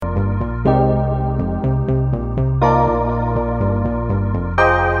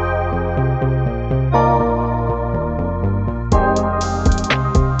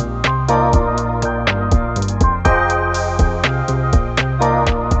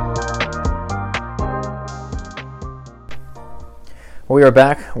We are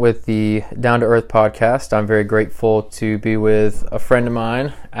back with the Down to Earth podcast. I'm very grateful to be with a friend of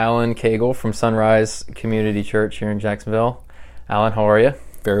mine, Alan Cagle from Sunrise Community Church here in Jacksonville. Alan, how are you?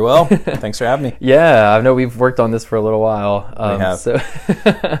 Very well. Thanks for having me. Yeah, I know we've worked on this for a little while. We have.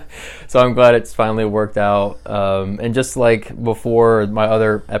 So I'm glad it's finally worked out. And just like before my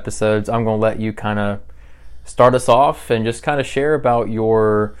other episodes, I'm going to let you kind of start us off and just kind of share about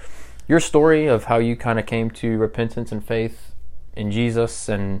your story of how you kind of came to repentance and faith in Jesus,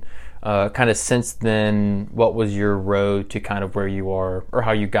 and kind of since then, what was your road to kind of where you are, or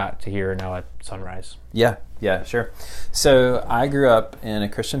how you got to here now at Sunrise? Yeah, sure. So I grew up in a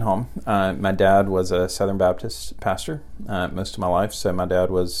Christian home. My dad was a Southern Baptist pastor most of my life, so my dad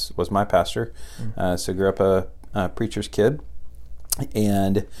was my pastor. So grew up a preacher's kid.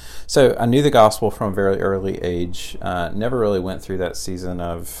 And so I knew the gospel from a very early age. Never really went through that season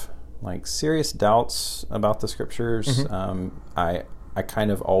of like serious doubts about the scriptures. I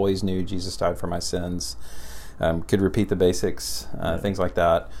kind of always knew Jesus died for my sins, could repeat the basics, things like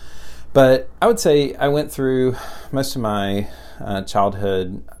that. But I would say I went through most of my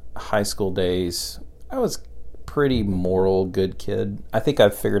childhood, high school days. I was pretty moral, good kid. I think I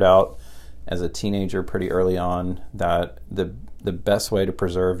figured out as a teenager pretty early on that the best way to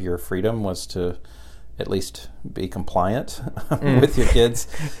preserve your freedom was to at least be compliant with your kids,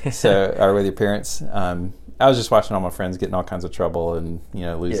 or with your parents. I was just watching all my friends get in all kinds of trouble and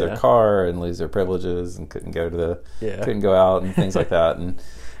lose their car and lose their privileges and couldn't go out and things like that.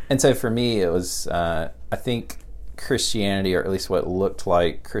 And so for me, it was I think Christianity, or at least what looked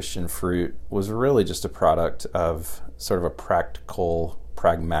like Christian fruit, was really just a product of sort of a practical,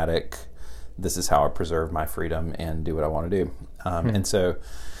 pragmatic, this is how I preserve my freedom and do what I want to do. And so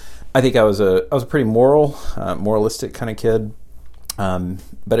I think I was a pretty moralistic kind of kid.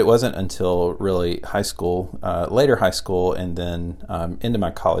 But it wasn't until really high school, later high school, and then into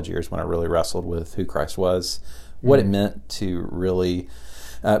my college years when I really wrestled with who Christ was, what it meant to really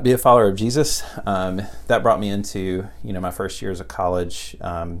be a follower of Jesus. That brought me into my first years of college,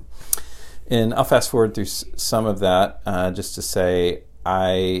 and I'll fast forward through some of that just to say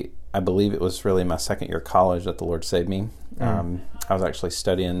I believe it was really my second year of college that the Lord saved me. I was actually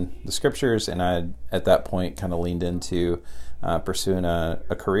studying the scriptures, and I had, at that point, kind of leaned into pursuing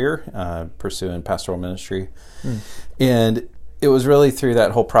a career, pursuing pastoral ministry. And it was really through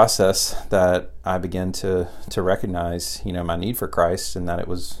that whole process that I began to recognize, my need for Christ, and that it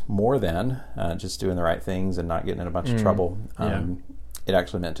was more than just doing the right things and not getting in a bunch of trouble. It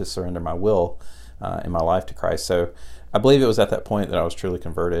actually meant to surrender my will in my life to Christ. So I believe it was at that point that I was truly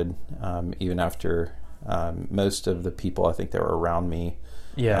converted, even after most of the people I think that were around me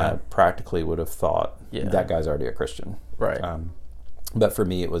practically would have thought that guy's already a Christian. Right. But for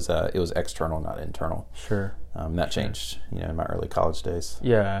me, it was external, not internal. Sure. That changed, in my early college days.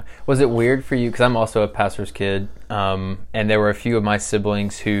 Yeah. Was it weird for you? Because I'm also a pastor's kid, and there were a few of my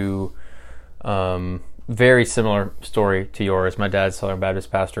siblings who, very similar story to yours. My dad's Southern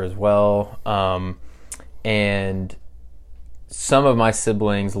Baptist pastor as well, and some of my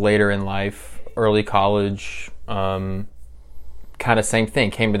siblings later in life, early college, kind of same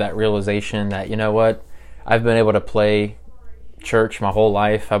thing, came to that realization that, what, I've been able to play church my whole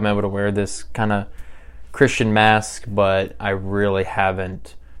life. I've been able to wear this kind of Christian mask, but I really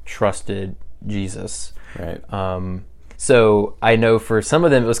haven't trusted Jesus. Right. So I know for some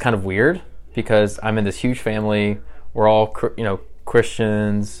of them it was kind of weird because I'm in this huge family. We're all,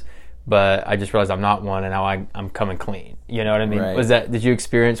 Christians, but I just realized I'm not one, and now I'm coming clean. You know what I mean? Right. Was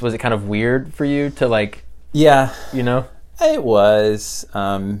it kind of weird for you to Yeah. It was.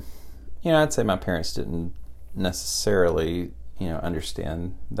 I'd say my parents didn't necessarily,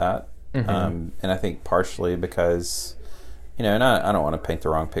 understand that. And I think partially because, and I don't want to paint the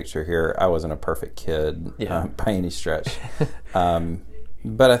wrong picture here. I wasn't a perfect kid by any stretch.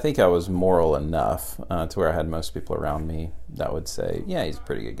 But I think I was moral enough to where I had most people around me that would say, yeah, he's a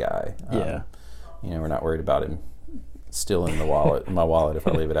pretty good guy. We're not worried about him stealing my wallet if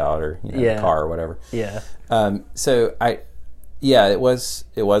I leave it out, or the car or whatever. Yeah. So it was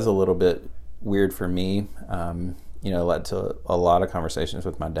a little bit weird for me. Led to a lot of conversations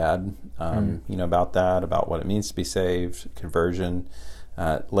with my dad, about that, about what it means to be saved, conversion.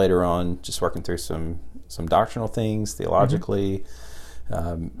 Later on, just working through some doctrinal things theologically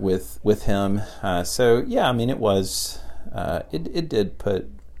with him. It was. It did put.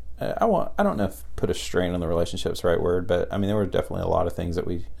 I don't know if put a strain on the relationship's the right word, but there were definitely a lot of things that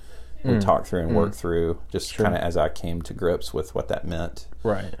we talked through and worked through, just kind of as I came to grips with what that meant,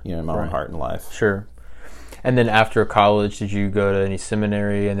 right? In my own heart and life. Sure. And then after college, did you go to any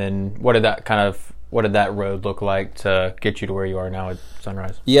seminary? And then what did that kind of what did that road look like to get you to where you are now at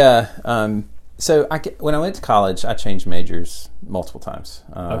Sunrise? Yeah. So when I went to college, I changed majors multiple times.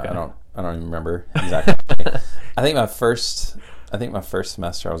 Okay. I don't even remember exactly. I think my first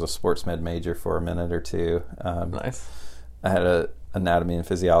semester I was a sports med major for a minute or two. Nice. I had a anatomy and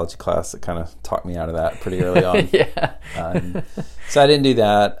physiology class that kind of talked me out of that pretty early on. Yeah. So I didn't do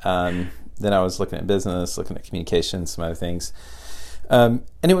that. Then I was looking at business, looking at communications, some other things. And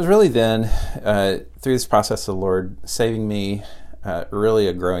it was really then, through this process of the Lord saving me, really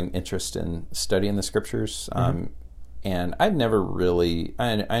a growing interest in studying the scriptures. And I'd never really,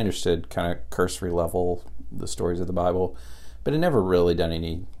 I understood kind of cursory level the stories of the Bible, but I'd never really done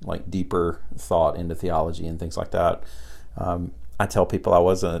any like deeper thought into theology and things like that. I tell people I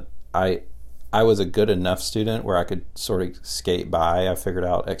was a good enough student where I could sort of skate by. I figured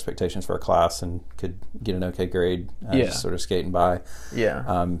out expectations for a class and could get an okay grade, just sort of skating by.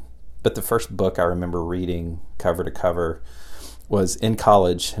 Yeah. But the first book I remember reading cover to cover was in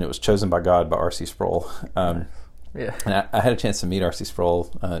college, and it was Chosen by God by R.C. Sproul. Yeah. And I had a chance to meet R.C.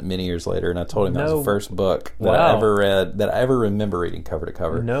 Sproul many years later, and I told him that was the first book that Wow. I ever read, that I ever remember reading cover to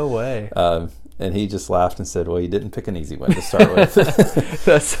cover. No way. And he just laughed and said, well, you didn't pick an easy one to start with.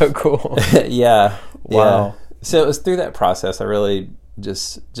 That's so cool. Yeah. Wow. Yeah. So it was through that process, I really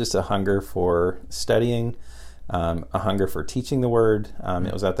just a hunger for studying, a hunger for teaching the word.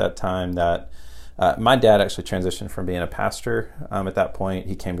 It was at that time that my dad actually transitioned from being a pastor. At that point,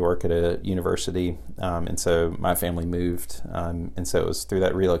 he came to work at a university, and so my family moved. And so it was through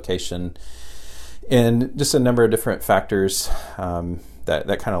that relocation and just a number of different factors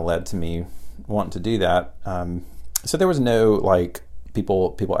that kind of led to me wanting to do that. So there was no like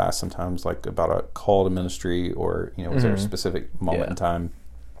people ask sometimes like about a call to ministry or was there a specific moment in time.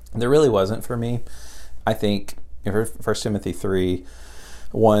 There really wasn't for me. I think 1 Timothy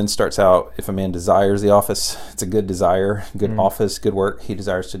 3:1 starts out, if a man desires the office, it's a good desire, good office, good work he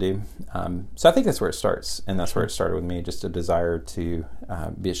desires to do. So I think that's where it starts, and that's where it started with me, just a desire to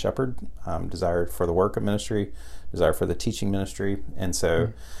be a shepherd, desire for the work of ministry, desire for the teaching ministry, and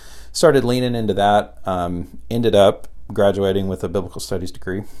so started leaning into that. Ended up graduating with a biblical studies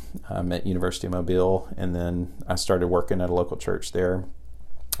degree at University of Mobile, and then I started working at a local church there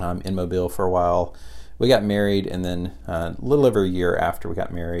in Mobile for a while. We got married, and then a little over a year after we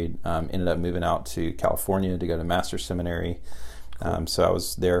got married, ended up moving out to California to go to Masters Seminary. Cool. So I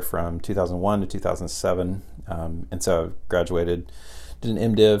was there from 2001 to 2007, and so I graduated, did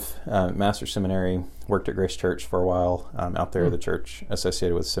an MDiv, Masters Seminary, worked at Grace Church for a while out there, the church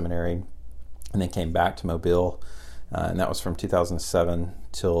associated with seminary, and then came back to Mobile, and that was from 2007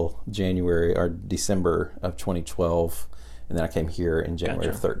 till January or December of 2012, and then I came here in January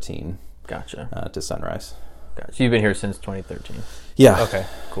of 13. Gotcha. To Sunrise. Gotcha. So you've been here since 2013? Yeah. Okay,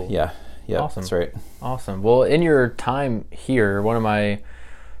 cool. Yeah. Awesome. That's right. Awesome. Well, in your time here, one of my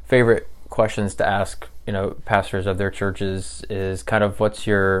favorite questions to ask, pastors of their churches is kind of what's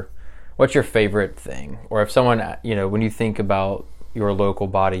your favorite thing? Or if someone, when you think about your local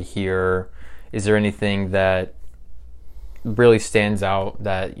body here, is there anything that really stands out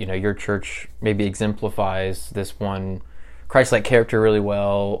that, your church maybe exemplifies this one Christ-like character really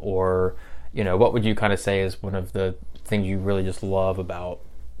well, or what would you kind of say is one of the things you really just love about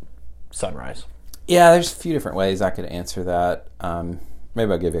Sunrise? Yeah, there's a few different ways I could answer that.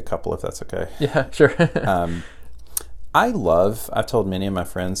 Maybe I'll give you a couple if that's okay. Yeah, sure. I've told many of my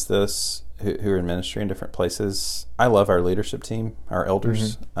friends this who are in ministry in different places. I love our leadership team, our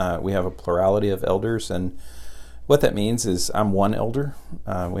elders. We have a plurality of elders, and what that means is I'm one elder.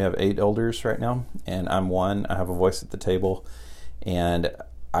 We have 8 elders right now, and I'm one. I have a voice at the table, and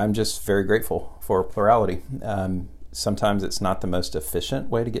I'm just very grateful for plurality. Sometimes it's not the most efficient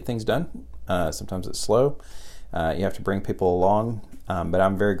way to get things done. Sometimes it's slow. You have to bring people along, but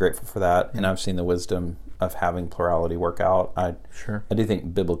I'm very grateful for that, and I've seen the wisdom of having plurality work out. I do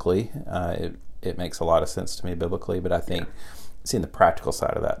think biblically, it makes a lot of sense to me biblically, but I think seeing the practical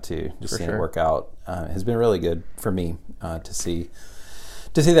side of that too, just seeing it work out, has been really good for me to see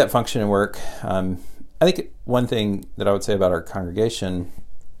that function and work. I think one thing that I would say about our congregation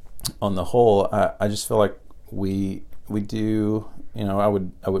on the whole, I just feel like we do, I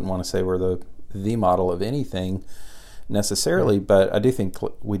wouldn't want to say we're the model of anything necessarily, but I do think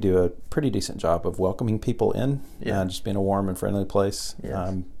we do a pretty decent job of welcoming people in, just being a warm and friendly place,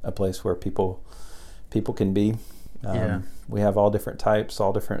 a place where people can be. We have all different types,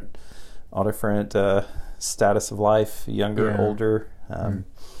 all different status of life, younger, older.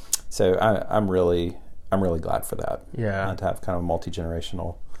 So I'm really glad for that. Yeah, to have kind of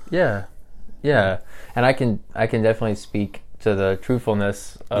multi-generational. Yeah, and I can definitely speak to the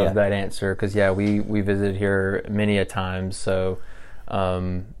truthfulness of that answer, because we visited here many a times. So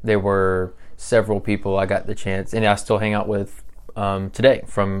there were several people I got the chance, and I still hang out with today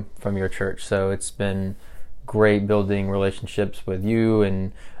from your church. So it's been great building relationships with you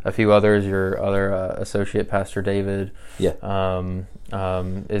and a few others. Your other associate pastor David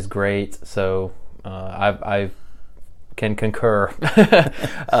is great. So I can concur.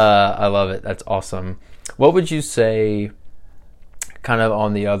 I love it. That's awesome. What would you say, kind of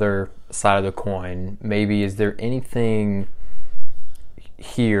on the other side of the coin, maybe, is there anything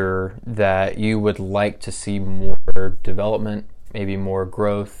here that you would like to see more development, maybe more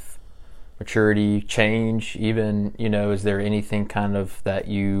growth, maturity, change even? Is there anything kind of that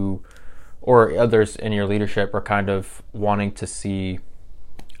you or others in your leadership are kind of wanting to see,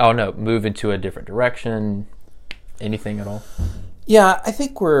 move into a different direction? Anything at all? Yeah, I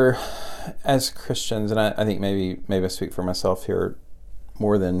think we're, as Christians, and I think maybe I speak for myself here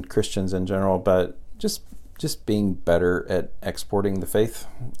more than Christians in general, but just being better at exporting the faith,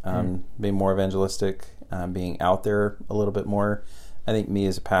 being more evangelistic, being out there a little bit more. I think me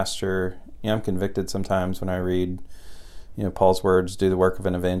as a pastor, I'm convicted sometimes when I read, Paul's words, do the work of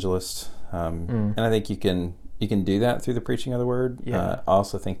an evangelist. And I think you can do that through the preaching of the word. I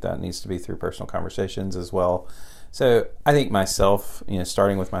also think that needs to be through personal conversations as well. So I think myself,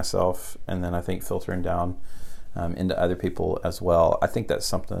 starting with myself, and then I think filtering down into other people as well. I think that's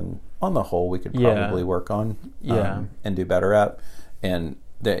something on the whole we could probably work on and do better at. And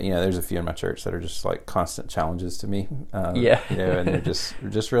there's a few in my church that are just like constant challenges to me. And they're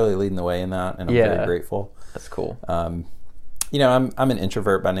just really leading the way in that, and I'm very grateful. That's cool. I'm an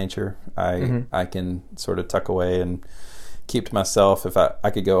introvert by nature. I can sort of tuck away and keep to myself. If I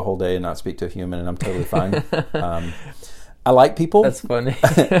could go a whole day and not speak to a human, and I'm totally fine. I like people. That's funny.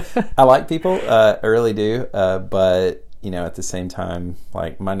 I like people. I really do. But at the same time,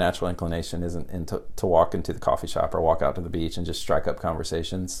 like, my natural inclination isn't to walk into the coffee shop or walk out to the beach and just strike up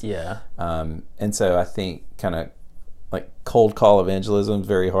conversations. Yeah. And so I think kind of like cold call evangelism is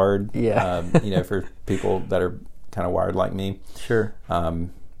very hard. Yeah. For people that are kind of wired like me. Sure.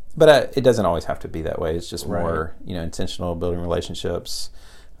 But it doesn't always have to be that way. It's just more, intentional, building relationships.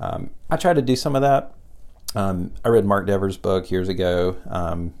 I try to do some of that. I read Mark Dever's book years ago,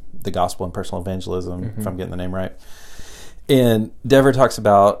 The Gospel and Personal Evangelism, if I'm getting the name right. And Dever talks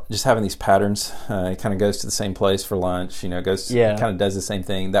about just having these patterns. He kind of goes to the same place for lunch, kind of does the same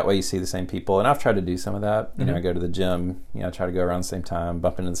thing. That way you see the same people. And I've tried to do some of that. I go to the gym, I try to go around the same time,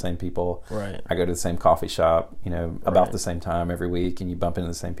 bump into the same people. Right. I go to the same coffee shop, about the same time every week, and you bump into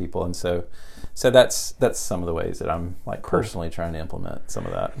the same people. And so that's some of the ways that I'm personally trying to implement some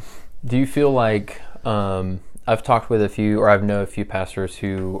of that. Do you feel like, I've talked with I've known a few pastors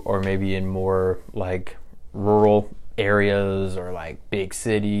who are maybe in more like rural areas or like big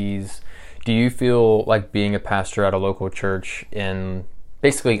cities. Do you feel like being a pastor at a local church in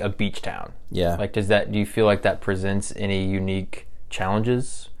basically a beach town? Yeah. Like, do you feel like that presents any unique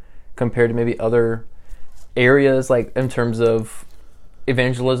challenges compared to maybe other areas, like in terms of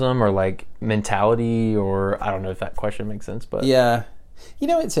evangelism or like mentality, or I don't know if that question makes sense, but yeah.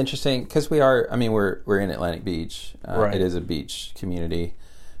 It's interesting because we're in Atlantic Beach. Right. It is a beach community.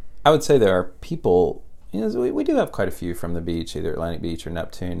 I would say there are people, we do have quite a few from the beach, either Atlantic Beach or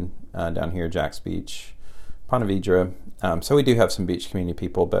Neptune, down here, Jack's Beach, Ponte Vedra. So we do have some beach community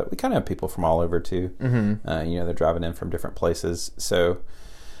people, but we kind of have people from all over too. They're driving in from different places. So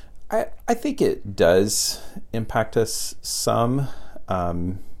I think it does impact us some.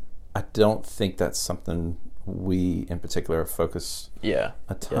 I don't think that's something we in particular focus a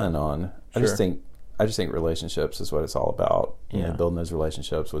ton on. Sure. I just think relationships is what it's all about. Building those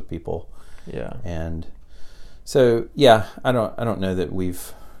relationships with people. Yeah. And so I don't know that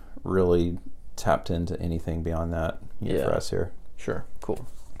we've really tapped into anything beyond that for us here. Sure.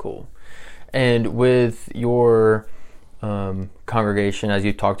 Cool. And with your congregation, as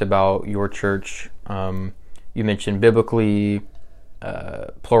you talked about your church, you mentioned biblically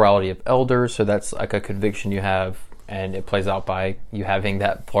plurality of elders, so that's like a conviction you have, and it plays out by you having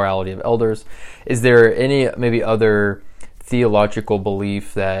that plurality of elders. Is there any maybe other theological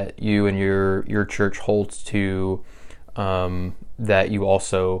belief that you and your church holds to, that you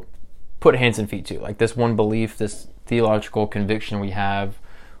also put hands and feet to? Like this one belief, this theological conviction we have,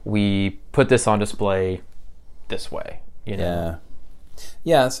 we put this on display this way, Yeah,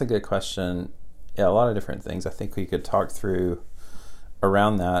 that's a good question. Yeah, a lot of different things I think we could talk through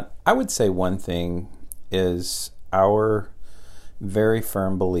around that. I would say one thing is our very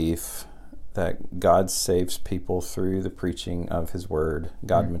firm belief that God saves people through the preaching of His Word.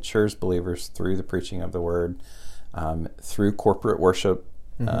 God matures believers through the preaching of the Word. through corporate worship,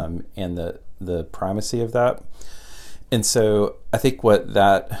 and the primacy of that. And so I think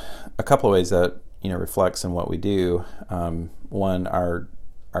a couple of ways that reflects in what we do. One, our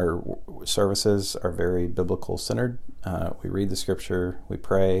services are very biblical centered. We read the scripture, we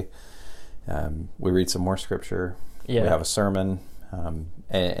pray, we read some more scripture, we have a sermon,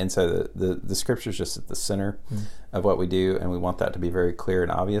 and so the scripture is just at the center of what we do, and we want that to be very clear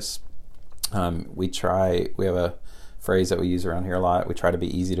and obvious. We have a phrase that we use around here a lot. We try to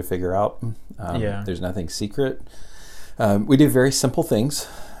be easy to figure out. There's nothing secret. We do very simple things.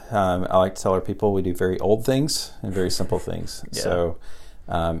 I like to tell our people we do very old things and very simple things. Yeah. So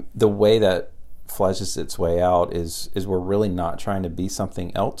the way that fleshes its way out is we're really not trying to be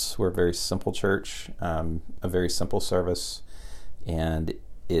something else. We're a very simple church, a very simple service, and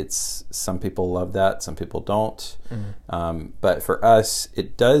some people love that, some people don't. But for us,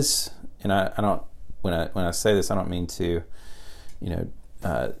 it does. And I don't. When I say this, I don't mean to,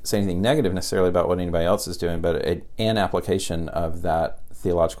 say anything negative necessarily about what anybody else is doing. But an application of that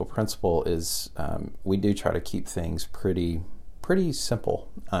theological principle is we do try to keep things pretty simple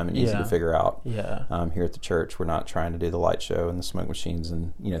and easy to figure out. Here at the church, we're not trying to do the light show and the smoke machines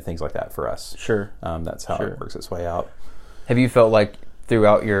and things like that for us. Sure. That's how it works its way out. Have you felt like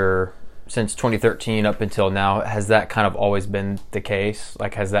throughout since 2013 up until now, has that kind of always been the case?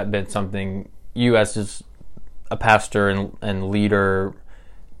 Like, has that been something you as just a pastor and leader,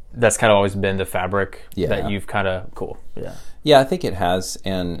 that's kind of always been the fabric that you've kind of, cool. Yeah, I think it has.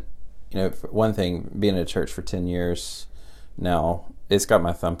 And, for one thing, being in a church for 10 years now, it's got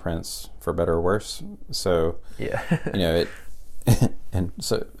my thumbprints for better or worse. So, it, and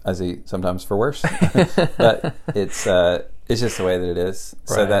so I see sometimes for worse, but it's just the way that it is.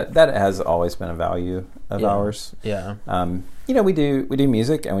 Right. So that has always been a value of ours. Yeah. We do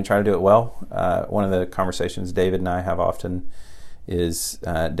music and we try to do it well. One of the conversations David and I have often is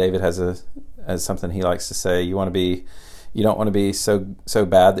David has something he likes to say. You don't want to be so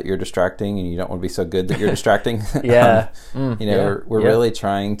bad that you're distracting, and you don't want to be so good that you're distracting. We're really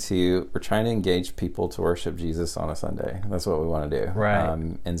trying to engage people to worship Jesus on a Sunday. That's what we want to do.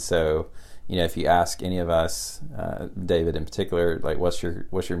 Right. And so, if you ask any of us, David in particular, like what's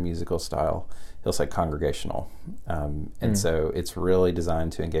your musical style, he'll say congregational. And so it's really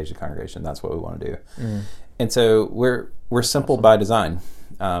designed to engage the congregation. That's what we want to do. And so we're simple by design.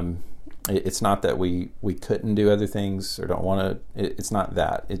 It's not that we couldn't do other things or don't want to. It's not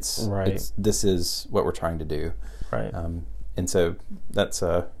that. It's this is what we're trying to do. Right. And so that's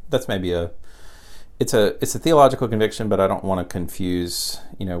maybe it's a theological conviction, but I don't want to confuse.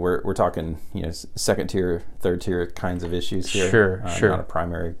 We're talking second tier, third tier kinds of issues here. Sure. Not a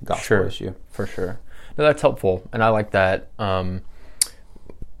primary gospel issue. For sure. No, that's helpful, and I like that.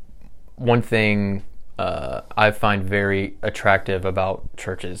 One thing I find very attractive about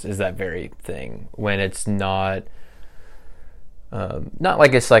churches is that very thing, when it's not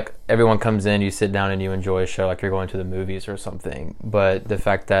like it's like everyone comes in, you sit down and you enjoy a show like you're going to the movies or something, but the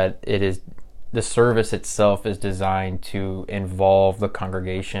fact that it is the service itself is designed to involve the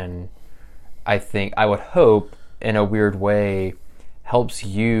congregation, I would hope in a weird way helps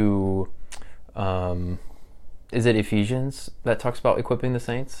you. Is it Ephesians that talks about equipping the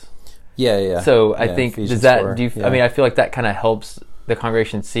saints? Yeah. So I think Ephesians 4, I mean, I feel like that kind of helps the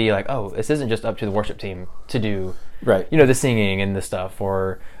congregation see like, oh, this isn't just up to the worship team to do, the singing and the stuff.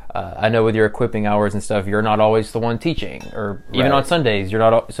 Or I know with your equipping hours and stuff, you're not always the one teaching, or even on Sundays, you're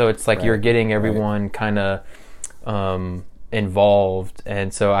not. So it's like you're getting everyone kind of involved,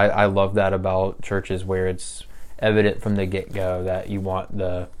 and so I love that about churches where it's evident from the get-go that you want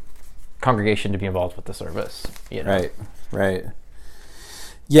the congregation to be involved with the service. Right.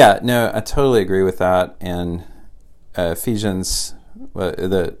 Yeah, no, I totally agree with that. And Ephesians,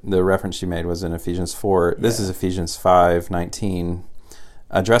 the reference you made was in Ephesians 4. This is Ephesians 5:19,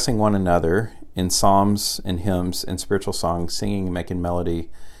 addressing one another in psalms and hymns and spiritual songs, singing and making melody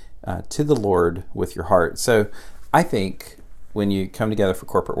to the Lord with your heart. So I think when you come together for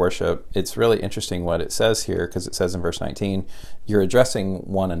corporate worship, it's really interesting what it says here, because it says in verse 19, you're addressing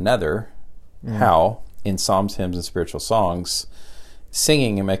one another, how? In psalms, hymns, and spiritual songs,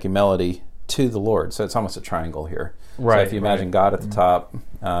 singing and making melody to the Lord. So it's almost a triangle here. Right. So if you imagine God at the top,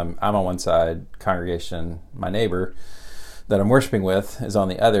 I'm on one side, congregation, my neighbor that I'm worshiping with is on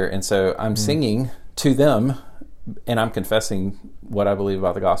the other. And so I'm singing to them, and I'm confessing what I believe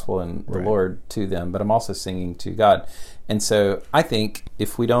about the gospel and the Lord to them, but I'm also singing to God. And so I think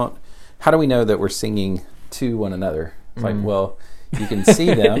how do we know that we're singing to one another? It's like, well, you can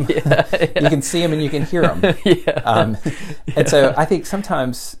see them, you can see them and you can hear them. And so I think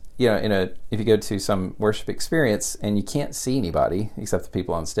sometimes if you go to some worship experience and you can't see anybody except the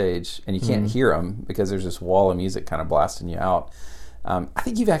people on stage, and you can't hear them because there's this wall of music kind of blasting you out, I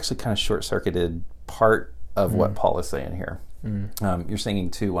think you've actually kind of short-circuited part of what Paul is saying here. You're singing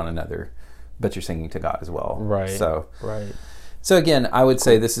to one another, but you're singing to God as well. Right. So again, I would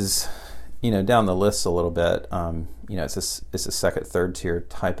say this is, down the list a little bit. It's a second, third tier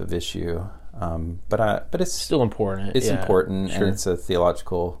type of issue, but it's still important. It's important, and it's a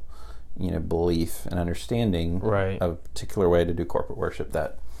theological, belief and understanding of a particular way to do corporate worship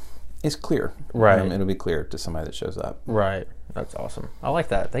that is clear. Right. It'll be clear to somebody that shows up. Right. That's awesome. I like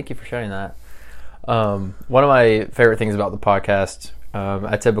that. Thank you for sharing that. One of my favorite things about the podcast,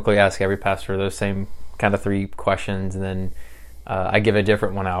 I typically ask every pastor those same kind of 3 questions, and then I give a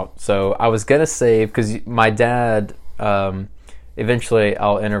different one out. So I was going to save, because my dad, eventually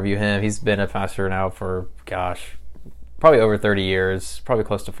I'll interview him. He's been a pastor now for, probably over 30 years, probably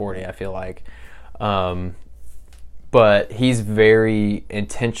close to 40, I feel like. But he's very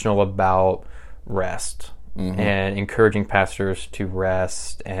intentional about rest and encouraging pastors to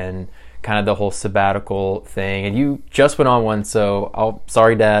rest, and kind of the whole sabbatical thing. And you just went on one, so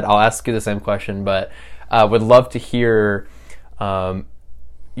sorry, Dad, I'll ask you the same question, but I would love to hear, for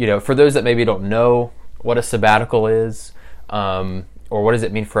those that maybe don't know what a sabbatical is, or what does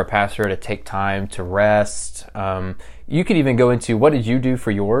it mean for a pastor to take time to rest. You could even go into what did you do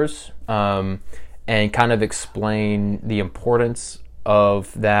for yours, and kind of explain the importance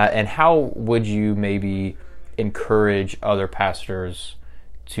of that, and how would you maybe encourage other pastors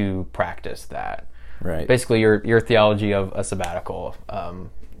to practice that. Right. Basically, your theology of a sabbatical.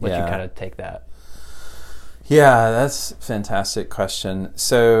 Let you kind of take that. Yeah, that's a fantastic question.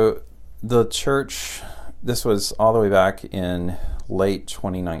 So the church, this was all the way back in late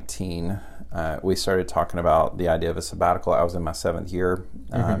 2019. We started talking about the idea of a sabbatical. I was in my 7th year.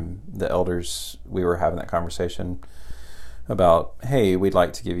 The elders, we were having that conversation about, hey, we'd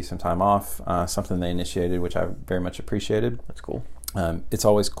like to give you some time off, something they initiated, which I very much appreciated. That's cool. It's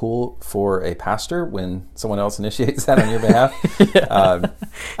always cool for a pastor when someone else initiates that on your behalf.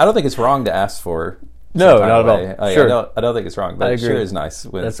 I don't think it's wrong to ask for. No, not at all. Sure. I don't think it's wrong, but it sure is nice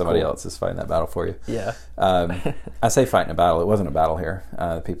when somebody else is fighting that battle for you. Yeah. I say fighting a battle. It wasn't a battle here.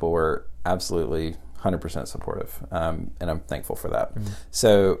 People were absolutely 100% supportive, and I'm thankful for that.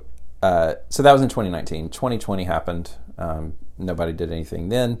 So that was in 2019. 2020 happened. Nobody did anything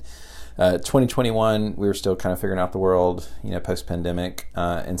then. 2021, we were still kind of figuring out the world, post-pandemic.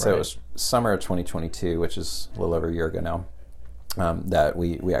 And so it was summer of 2022, which is a little over a year ago now, that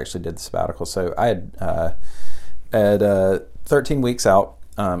we actually did the sabbatical. So I had 13 weeks out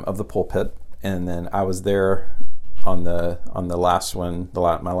of the pulpit, and then I was there on the last one,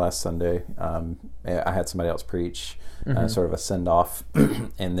 my last Sunday. I had somebody else preach, sort of a send-off,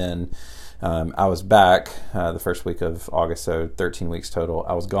 and then I was back the first week of August, so 13 weeks total.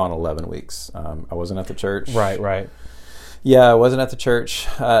 I was gone 11 weeks. I wasn't at the church. Right. Yeah, I wasn't at the church.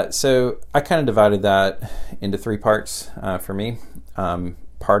 So I kind of divided that into 3 parts for me.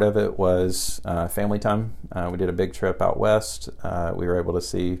 Part of it was family time. We did a big trip out west. We were able to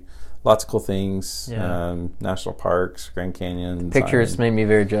see lots of cool things, national parks, Grand Canyon. Pictures made me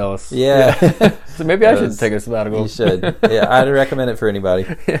very jealous. Yeah. So maybe I should take a sabbatical. You should. Yeah, I'd recommend it for anybody.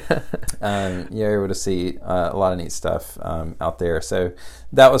 You're able to see a lot of neat stuff out there. So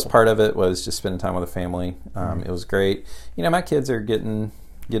that was part of it, was just spending time with the family. It was great. My kids are getting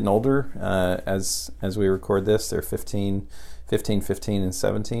older as we record this. They're 15, and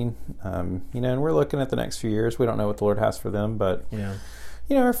 17. And we're looking at the next few years. We don't know what the Lord has for them, but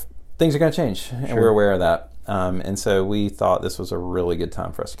things are going to change, and we're aware of that. And so we thought this was a really good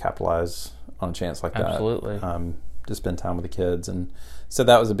time for us to capitalize on a chance like that. Absolutely. To spend time with the kids. And so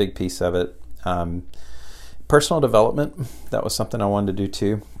that was a big piece of it. Personal development, that was something I wanted to do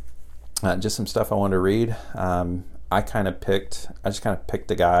too. Just some stuff I wanted to read. I just kind of picked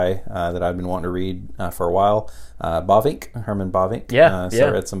a guy that I've been wanting to read for a while. Herman Bavinck. So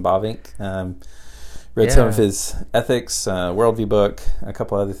I read some Bavinck. Read some of his ethics, worldview book, a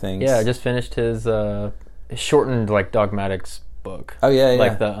couple other things. Yeah, I just finished his shortened dogmatics book. Oh yeah.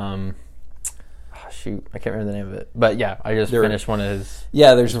 Like the I can't remember the name of it, but I just finished one of his.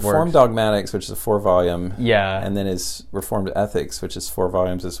 Yeah, there's Reformed Dogmatics, which is a 4-volume. Yeah, and then his Reformed Ethics, which is 4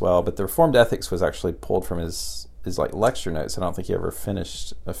 volumes as well. But the Reformed Ethics was actually pulled from his lecture notes. I don't think he ever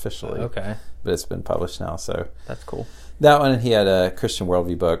finished officially. Okay, but it's been published now, so that's cool. That one, and he had a Christian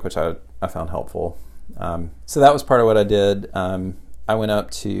worldview book, which I found helpful. So that was part of what I did. I went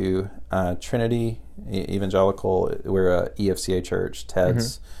up to Trinity Evangelical. We're a EFCA church.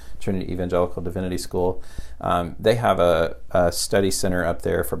 Ted's Trinity Evangelical Divinity School. They have a study center up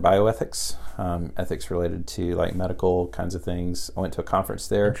there for bioethics, ethics related to like medical kinds of things. I went to a conference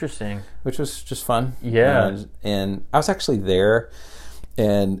there. Interesting. Which was just fun. Yeah. And I was actually there,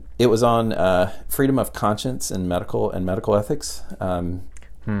 and it was on freedom of conscience and medical ethics.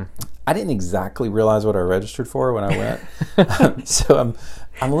 I didn't exactly realize what I registered for when I went. So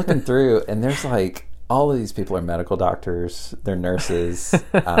I'm looking through, and there's like all of these people are medical doctors, they're nurses,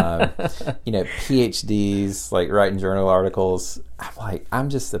 PhDs, like writing journal articles. I'm like, I'm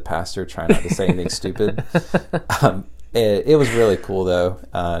just the pastor trying not to say anything stupid. It was really cool though,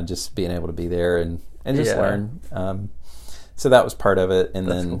 just being able to be there and just learn. So that was part of it, and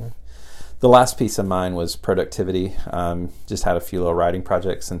that's then cool. The last piece of mine was productivity. Just had a few little writing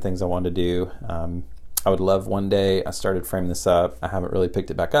projects and things I wanted to do. I would love one day, I started framing this up. I haven't really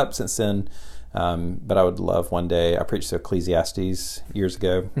picked it back up since then. But I would love one day, I preached to Ecclesiastes years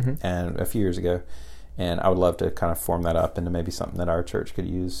ago and a few years ago, and I would love to kind of form that up into maybe something that our church could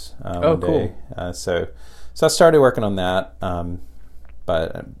use one day. So I started working on that,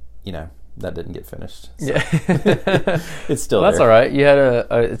 but that didn't get finished. So. Yeah. It's still there. That's all right. You had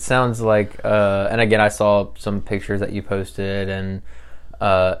it sounds like, and again, I saw some pictures that you posted, and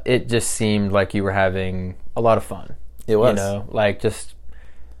it just seemed like you were having a lot of fun. It was.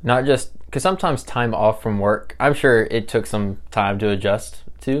 Not just, because sometimes time off from work, I'm sure it took some time to adjust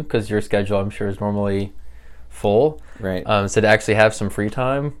to, because your schedule, I'm sure, is normally full. Right. So to actually have some free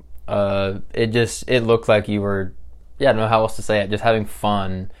time, it looked like you were, I don't know how else to say it, just having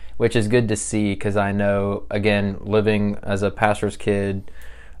fun, which is good to see, because I know, again, living as a pastor's kid,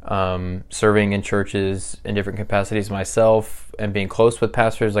 serving in churches in different capacities myself, and being close with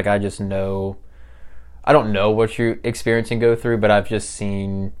pastors, like I just know, I don't know what you experience and go through, but I've just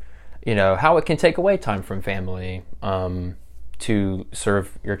seen, how it can take away time from family to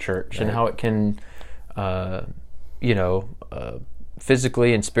serve your church, right. And how it can,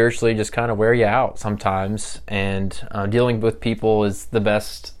 physically and spiritually just kind of wear you out sometimes. And dealing with people is the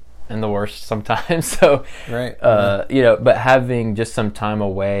best and the worst sometimes. So, right. But having just some time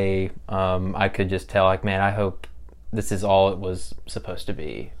away, I could just tell, like, man, I hope this is all it was supposed to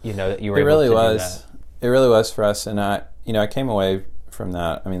be. That you were able to do that. It really was for us, and I came away from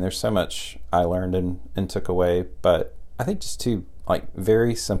that. I mean, there's so much I learned and took away, but I think just two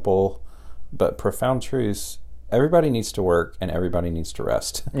very simple but profound truths. Everybody needs to work, and everybody needs to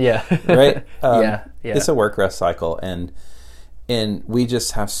rest. Yeah. Right? Yeah. It's a work-rest cycle, and we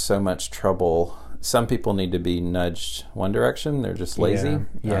just have so much trouble. Some people need to be nudged one direction. They're just lazy.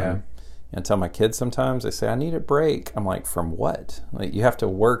 Yeah. I tell my kids sometimes, they say, I need a break. I'm like, from what? Like, you have to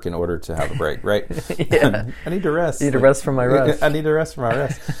work in order to have a break, right? Yeah. I need to rest. I need to rest from my rest. I need to rest from my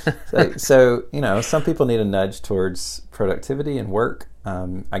rest. So, some people need a nudge towards productivity and work.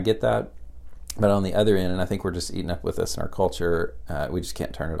 I get that. But on the other end, and I think we're just eating up with this in our culture, we just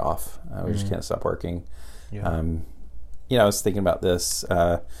can't turn it off. We just can't stop working. Yeah. I was thinking about this,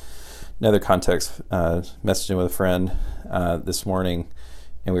 another context, messaging with a friend this morning,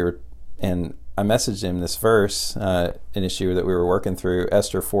 and I messaged him this verse, an issue that we were working through,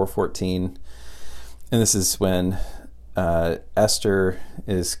 Esther 4:14, and this is when Esther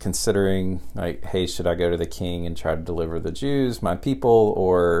is considering, like, hey, should I go to the king and try to deliver the Jews, my people,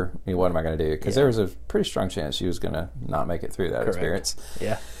 or what am I going to do? Because there was a pretty strong chance she was going to not make it through that experience.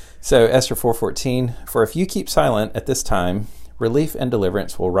 Yeah. So Esther 4:14, for if you keep silent at this time, relief and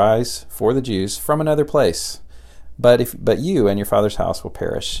deliverance will rise for the Jews from another place, but you and your father's house will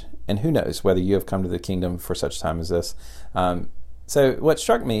perish. And who knows whether you have come to the kingdom for such time as this. So what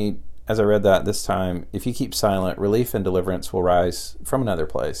struck me as I read that this time, if you keep silent, relief and deliverance will rise from another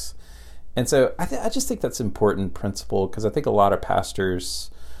place. And so I just think that's an important principle, because I think a lot of pastors,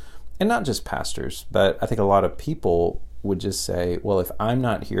 and not just pastors, but I think a lot of people would just say, well, if I'm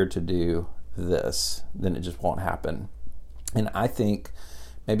not here to do this, then it just won't happen. And I think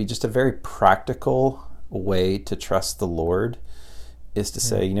maybe just a very practical way to trust the Lord is to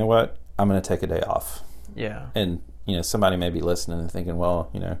say, you know what, I'm going to take a day off. Yeah. And, somebody may be listening and thinking, well,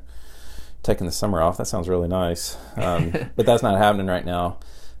 taking the summer off, that sounds really nice. But that's not happening right now.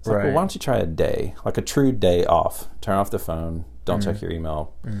 It's like, well, why don't you try a day, like a true day off? Turn off the phone, don't check your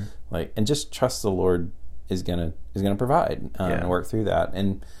email, and just trust the Lord is gonna provide and work through that.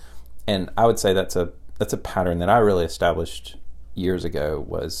 And I would say that's a pattern that I really established years ago,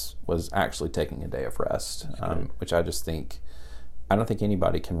 was actually taking a day of rest, which I don't think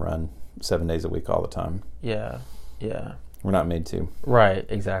anybody can run 7 days a week all the time. Yeah. We're not made to. Right,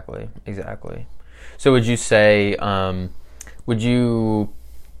 exactly. So would you say, a new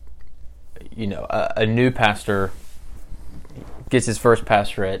pastor gets his first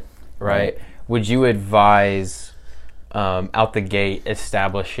pastorate, right? Would you advise out the gate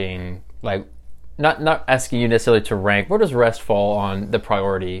establishing, like, not asking you necessarily to rank, where does rest fall on the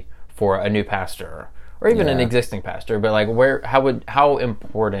priority for a new pastor or even an existing pastor, but like how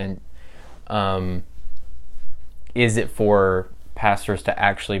important is it for pastors to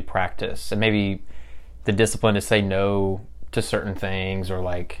actually practice and maybe the discipline to say no to certain things, or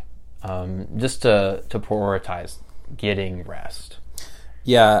like just to prioritize getting rest?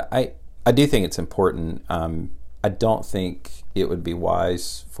 Yeah, I do think it's important. I don't think it would be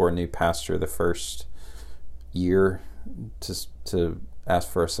wise for a new pastor the first year to ask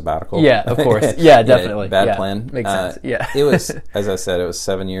for a sabbatical. Yeah, of course. Yeah, definitely. Bad plan. Makes sense. Yeah. It was, as I said, it was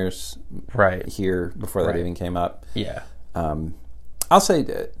 7 years right here before that even came up. Yeah. I'll say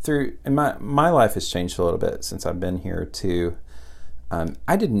my life has changed a little bit since I've been here too.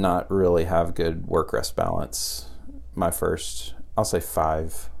 I did not really have good work-rest balance my first, I'll say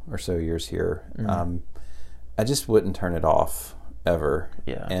 5 or so years here. I just wouldn't turn it off ever.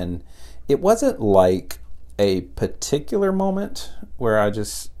 Yeah. And it wasn't like a particular moment where I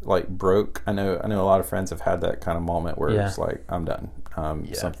just like broke. I know a lot of friends have had that kind of moment where it's like, I'm done.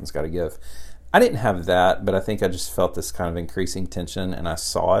 Something's got to give. I didn't have that, but I think I just felt this kind of increasing tension, and I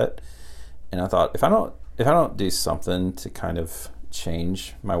saw it, and I thought, if I don't do something to kind of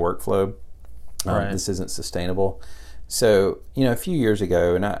change my workflow, this isn't sustainable. So, a few years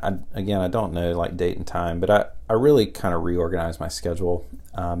ago, and I don't know like date and time, but I really kind of reorganized my schedule,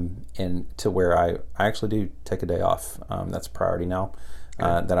 and to where I actually do take a day off. That's a priority now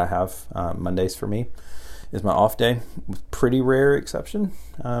that I have. Mondays for me is my off day, with pretty rare exception.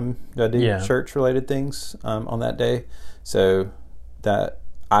 I do church-related things on that day. So that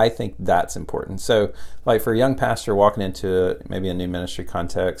I think that's important. So, like for a young pastor walking into maybe a new ministry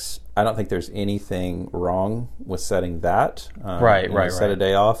context, I don't think there's anything wrong with setting that. Set a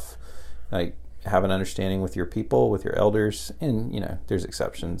day off, like have an understanding with your people, with your elders, and there's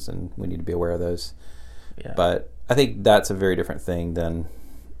exceptions, and we need to be aware of those. Yeah. But I think that's a very different thing than,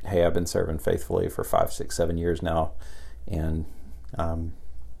 hey, I've been serving faithfully for 5, 6, 7 years now, and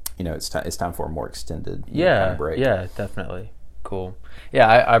it's time for a more extended kind of break. Yeah, definitely. Cool. Yeah,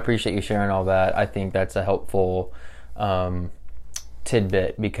 I appreciate you sharing all that. I think that's a helpful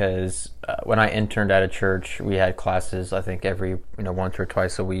tidbit, because when I interned at a church, we had classes, I think every once or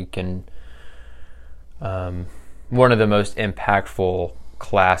twice a week, and one of the most impactful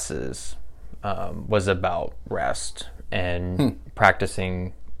classes was about rest and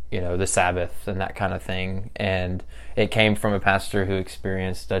practicing the Sabbath and that kind of thing. And it came from a pastor who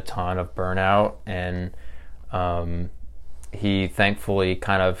experienced a ton of burnout, and he thankfully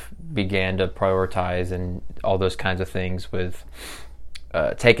kind of began to prioritize and all those kinds of things with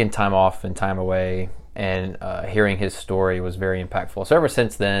taking time off and time away, and hearing his story was very impactful. So ever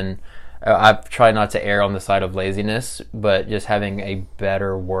since then, I've tried not to err on the side of laziness, but just having a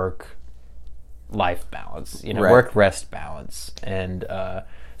better work-life balance, work-rest balance. And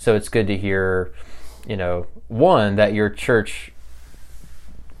so it's good to hear, one, that your church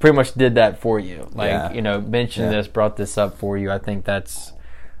pretty much did that for you. Mentioned this, brought this up for you. I think that's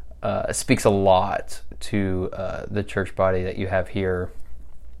speaks a lot to the church body that you have here,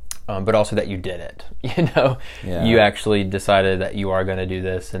 but also that you did it. You actually decided that you are going to do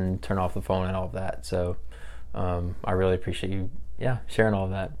this and turn off the phone and all of that. So I really appreciate you, sharing all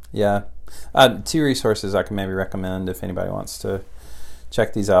of that. Yeah. 2 resources I can maybe recommend if anybody wants to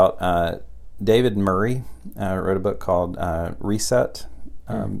check these out. David Murray wrote a book called Reset.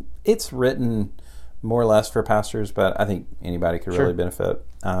 It's written more or less for pastors, but I think anybody could really benefit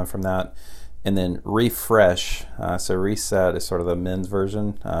from that. And then Refresh. So Reset is sort of the men's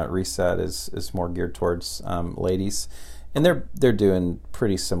version. Reset is more geared towards ladies, and they're doing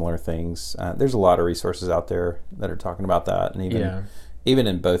pretty similar things. There's a lot of resources out there that are talking about that, and even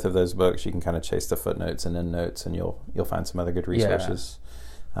in both of those books, you can kind of chase the footnotes and endnotes, and you'll find some other good resources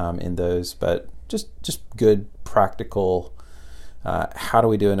in those. But just good practical. How do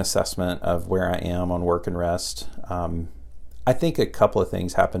we do an assessment of where I am on work and rest? I think a couple of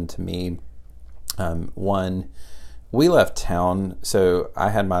things happened to me. One, we left town. So I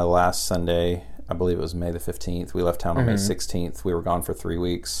had my last Sunday, I believe it was May the 15th. We left town on May 16th. We were gone for 3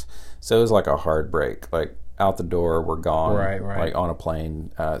 weeks. So it was like a hard break, like out the door, we're gone, like on a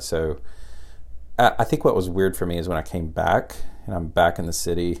plane. So I think what was weird for me is when I came back, and I'm back in the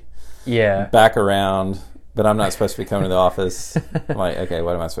city, back around, but I'm not supposed to be coming to the office. I'm like, okay,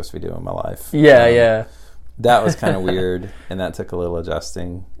 what am I supposed to be doing in my life? That was kind of weird, and that took a little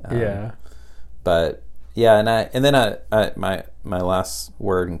adjusting. But my last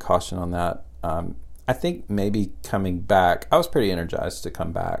word and caution on that. I I think maybe coming back, I was pretty energized to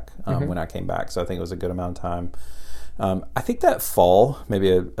come back when I came back. So I think it was a good amount of time. I think that fall,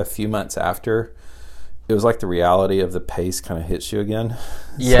 maybe a few months after, it was like the reality of the pace kind of hits you again.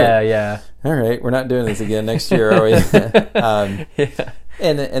 Yeah. All right, we're not doing this again next year, are we?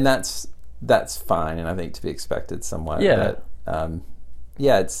 And that's fine, and I think to be expected somewhat. Yeah. But,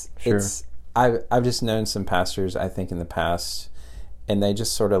 it's I've just known some pastors, I think, in the past, and they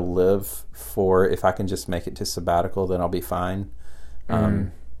just sort of live for, if I can just make it to sabbatical, then I'll be fine.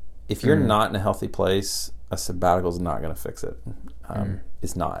 If you're not in a healthy place, a sabbatical is not going to fix it.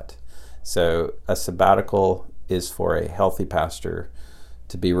 It's not. So a sabbatical is for a healthy pastor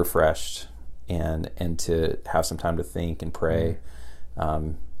to be refreshed and to have some time to think and pray.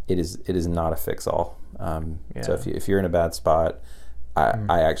 It is not a fix-all. So if you're in a bad spot,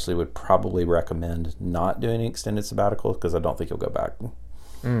 I actually would probably recommend not doing an extended sabbatical, because I don't think you'll go back.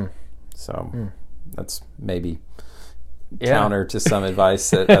 So that's maybe counter to some advice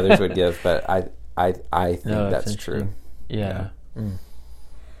that others would give, but I think that's true. Yeah.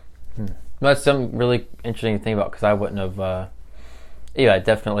 That's some really interesting thing about, because I wouldn't have.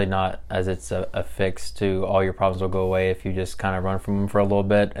 Definitely not as it's a fix to all your problems will go away if you just kind of run from them for a little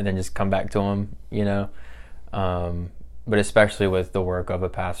bit and then just come back to them, But especially with the work of a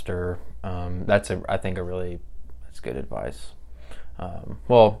pastor, that's good advice.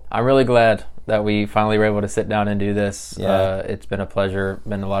 Well, I'm really glad that we finally were able to sit down and do this. It's been a pleasure.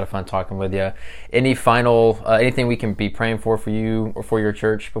 Been a lot of fun talking with you. Any final, anything we can be praying for you or for your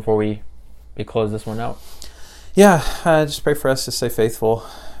church before we close this one out? Yeah, just pray for us to stay faithful.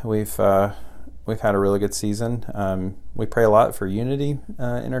 We've had a really good season. We pray a lot for unity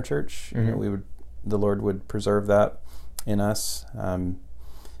in our church. The Lord would preserve that in us.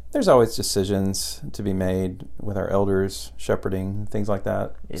 There's always decisions to be made with our elders, shepherding, things like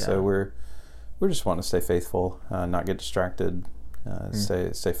that. So we're just wanting to stay faithful, not get distracted,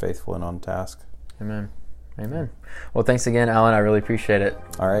 stay faithful and on task. Amen. Well, thanks again, Alan. I really appreciate it.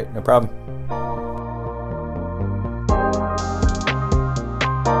 All right, no problem.